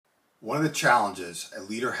One of the challenges a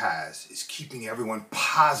leader has is keeping everyone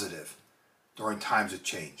positive during times of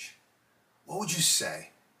change. What would you say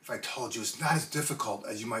if I told you it's not as difficult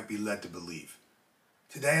as you might be led to believe?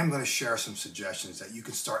 Today I'm going to share some suggestions that you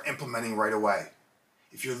can start implementing right away.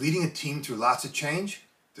 If you're leading a team through lots of change,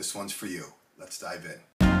 this one's for you. Let's dive in.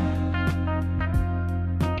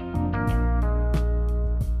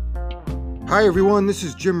 Hi everyone, this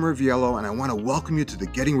is Jim Riviello and I want to welcome you to the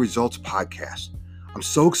Getting Results podcast. I'm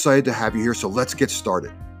so excited to have you here, so let's get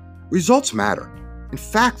started. Results matter. In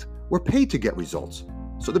fact, we're paid to get results.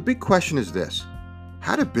 So the big question is this: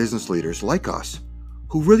 how do business leaders like us,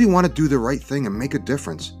 who really want to do the right thing and make a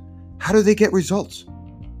difference, how do they get results?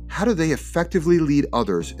 How do they effectively lead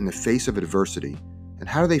others in the face of adversity? And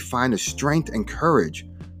how do they find the strength and courage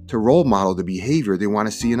to role model the behavior they want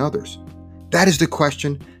to see in others? That is the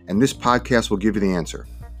question, and this podcast will give you the answer.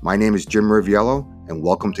 My name is Jim Riviello, and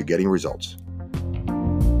welcome to Getting Results.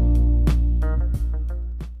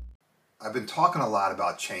 I've been talking a lot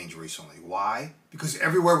about change recently. Why? Because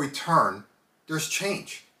everywhere we turn, there's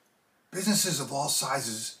change. Businesses of all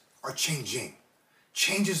sizes are changing.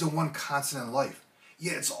 Change is the one constant in life,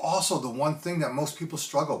 yet it's also the one thing that most people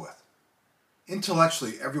struggle with.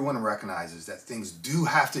 Intellectually, everyone recognizes that things do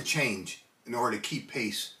have to change in order to keep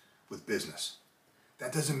pace with business.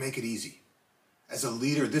 That doesn't make it easy. As a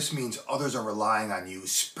leader, this means others are relying on you,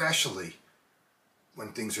 especially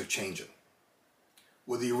when things are changing.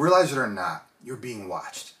 Whether you realize it or not, you're being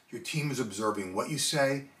watched. Your team is observing what you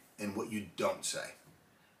say and what you don't say.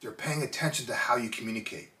 They're paying attention to how you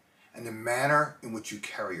communicate, and the manner in which you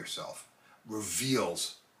carry yourself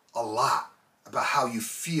reveals a lot about how you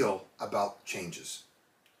feel about changes.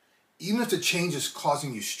 Even if the change is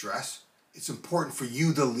causing you stress, it's important for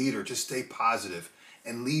you, the leader, to stay positive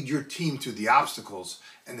and lead your team through the obstacles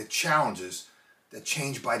and the challenges that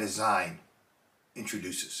change by design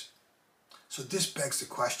introduces. So this begs the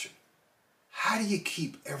question: how do you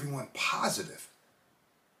keep everyone positive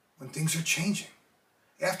when things are changing?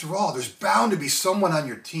 After all, there's bound to be someone on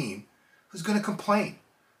your team who's going to complain,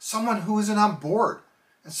 someone who isn't on board,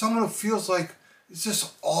 and someone who feels like it's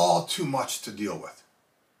just all too much to deal with.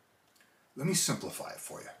 Let me simplify it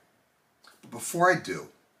for you. But before I do,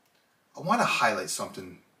 I want to highlight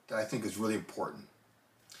something that I think is really important.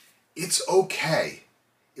 It's okay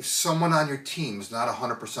if someone on your team is not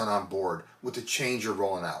 100% on board with the change you're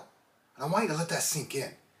rolling out. And I want you to let that sink in.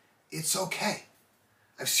 It's okay.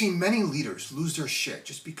 I've seen many leaders lose their shit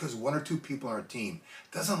just because one or two people on our team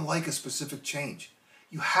doesn't like a specific change.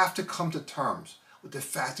 You have to come to terms with the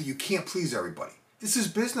fact that you can't please everybody. This is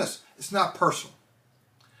business. It's not personal.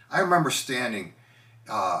 I remember standing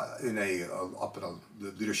up in a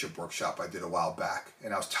leadership workshop I did a while back,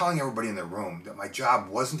 and I was telling everybody in the room that my job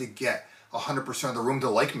wasn't to get 100% of the room to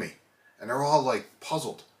like me, and they're all like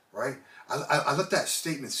puzzled, right? I let that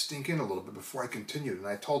statement stink in a little bit before I continued, and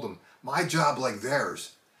I told them my job, like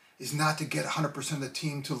theirs, is not to get 100% of the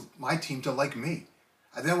team to my team to like me.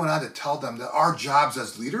 I then went on to tell them that our jobs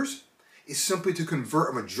as leaders is simply to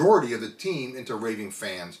convert a majority of the team into raving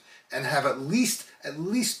fans and have at least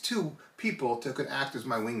two people that could act as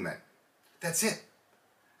my wingmen. That's it.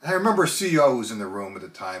 And I remember a CEO who was in the room at the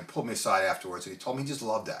time pulled me aside afterwards, and he told me he just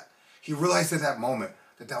loved that. He realized at that moment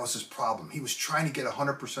that was his problem. He was trying to get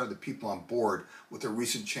 100% of the people on board with the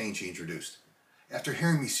recent change he introduced. After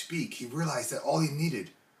hearing me speak, he realized that all he needed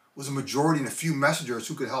was a majority and a few messengers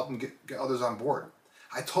who could help him get others on board.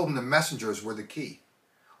 I told him the messengers were the key.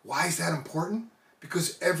 Why is that important?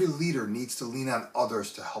 Because every leader needs to lean on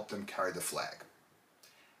others to help them carry the flag.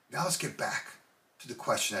 Now let's get back to the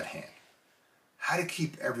question at hand. How to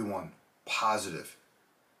keep everyone positive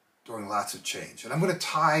during lots of change. And I'm going to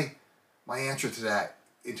tie my answer to that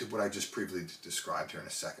into what I just previously described here in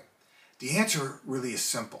a second. The answer really is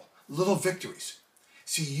simple. Little victories.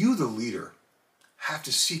 See, you, the leader, have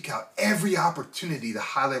to seek out every opportunity to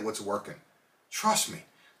highlight what's working. Trust me,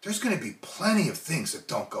 there's going to be plenty of things that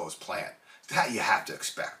don't go as planned. That you have to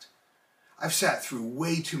expect. I've sat through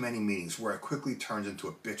way too many meetings where it quickly turns into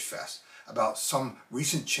a bitch fest about some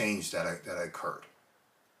recent change that occurred.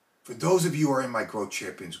 For those of you who are in my Growth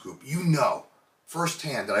Champions group, you know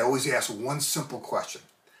firsthand that I always ask one simple question.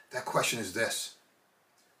 That question is this: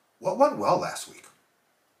 what went well last week?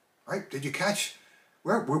 Right? Did you catch,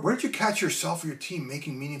 where did you catch yourself or your team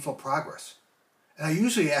making meaningful progress? And I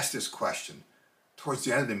usually ask this question towards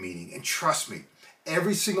the end of the meeting, and trust me,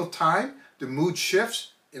 every single time the mood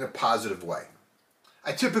shifts in a positive way.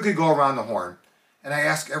 I typically go around the horn and I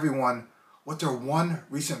ask everyone what their one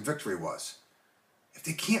recent victory was. If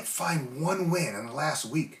they can't find one win in the last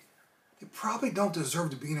week, they probably don't deserve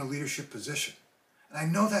to be in a leadership position. And I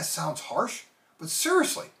know that sounds harsh, but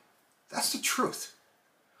seriously, That's the truth.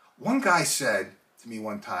 One guy said to me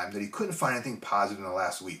one time that he couldn't find anything positive in the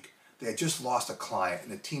last week. They had just lost a client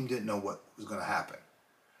and the team didn't know what was going to happen.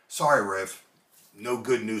 Sorry, Riv, no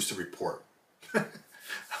good news to report. I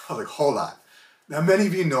was like, hold on. Now, many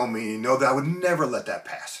of you know me and know that I would never let that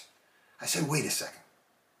pass. I said, wait a second.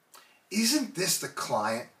 Isn't this the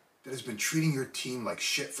client that has been treating your team like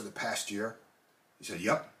shit for the past year? He said,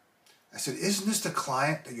 yep. I said, isn't this the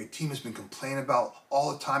client that your team has been complaining about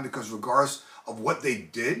all the time because regardless of what they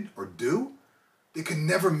did or do, they could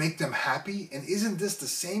never make them happy? And isn't this the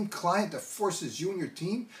same client that forces you and your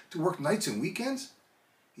team to work nights and weekends?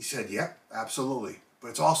 He said, yep, absolutely. But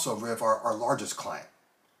it's also, Riv, our largest client.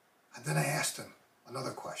 And then I asked him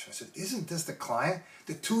another question. I said, isn't this the client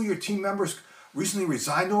that 2 of your team members recently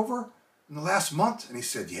resigned over in the last month? And he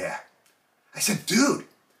said, yeah. I said, dude,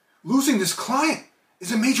 losing this client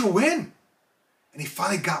is a major win. And he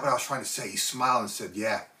finally got what I was trying to say. He smiled and said,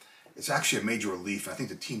 yeah, it's actually a major relief. And I think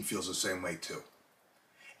the team feels the same way too.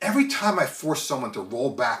 Every time I force someone to roll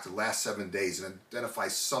back the last 7 days and identify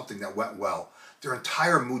something that went well, their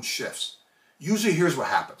entire mood shifts. Usually here's what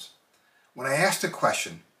happens. When I ask the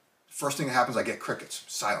question, the first thing that happens, I get crickets,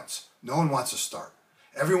 silence. No one wants to start.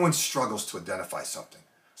 Everyone struggles to identify something.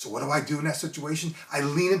 So what do I do in that situation? I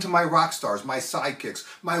lean into my rock stars, my sidekicks,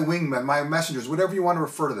 my wingmen, my messengers, whatever you want to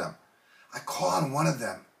refer to them. I call on one of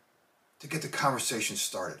them to get the conversation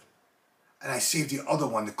started. And I save the other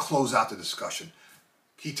one to close out the discussion.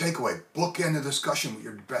 Key takeaway, bookend the discussion with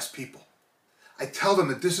your best people. I tell them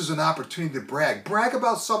that this is an opportunity to brag. Brag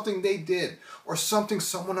about something they did or something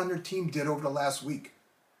someone on their team did over the last week.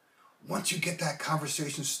 Once you get that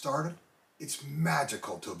conversation started, it's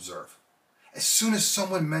magical to observe. As soon as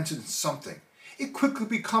someone mentions something, it quickly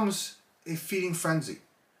becomes a feeding frenzy.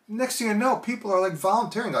 Next thing you know, people are like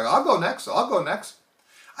volunteering, like, I'll go next, I'll go next.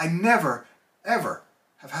 I never, ever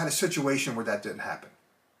have had a situation where that didn't happen.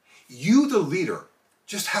 You, the leader,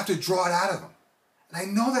 just have to draw it out of them. And I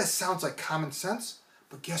know that sounds like common sense,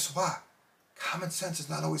 but guess what? Common sense is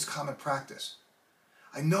not always common practice.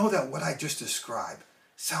 I know that what I just described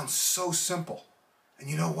sounds so simple. And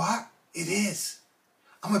you know what? It is.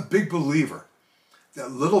 I'm a big believer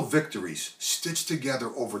that little victories stitched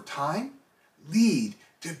together over time lead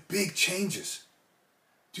to big changes.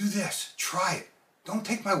 Do this. Try it. Don't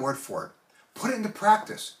take my word for it. Put it into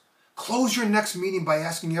practice. Close your next meeting by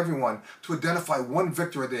asking everyone to identify one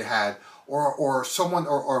victory they had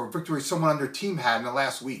or victory someone on their team had in the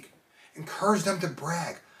last week. Encourage them to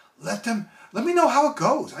brag. Let me know how it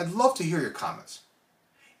goes. I'd love to hear your comments.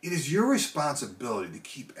 It is your responsibility to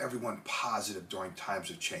keep everyone positive during times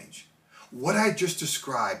of change. What I just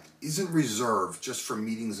described isn't reserved just for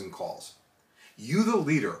meetings and calls. You, the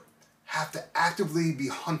leader, have to actively be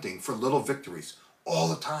hunting for little victories all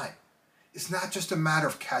the time. It's not just a matter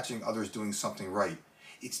of catching others doing something right.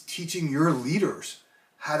 It's teaching your leaders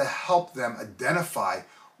how to help them identify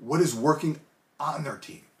what is working on their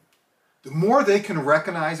team. The more they can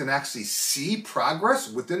recognize and actually see progress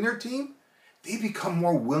within their team, they become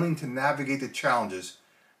more willing to navigate the challenges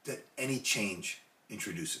that any change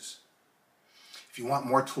introduces. If you want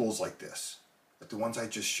more tools like this, like the ones I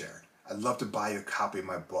just shared, I'd love to buy you a copy of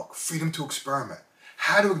my book, Freedom to Experiment,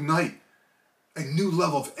 How to Ignite a New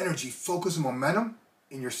Level of Energy, Focus, and Momentum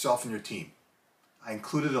in Yourself and Your Team. I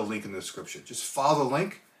included a link in the description. Just follow the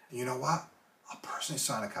link, and you know what? I'll personally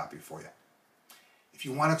sign a copy for you. If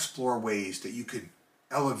you want to explore ways that you could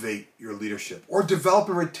elevate your leadership or develop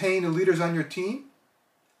and retain the leaders on your team,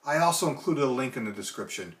 I also included a link in the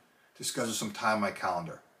description to schedule some time on my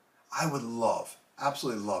calendar. I would love,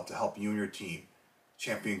 absolutely love to help you and your team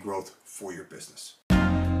champion growth for your business.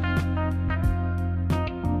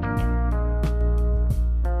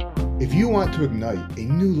 If you want to ignite a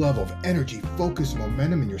new level of energy, focus, and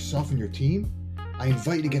momentum in yourself and your team, I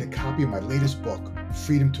invite you to get a copy of my latest book,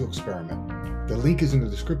 Freedom to Experiment. The link is in the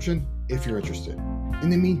description if you're interested. In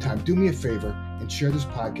the meantime, do me a favor and share this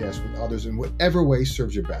podcast with others in whatever way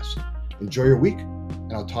serves you best. Enjoy your week,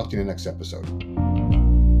 and I'll talk to you in the next episode.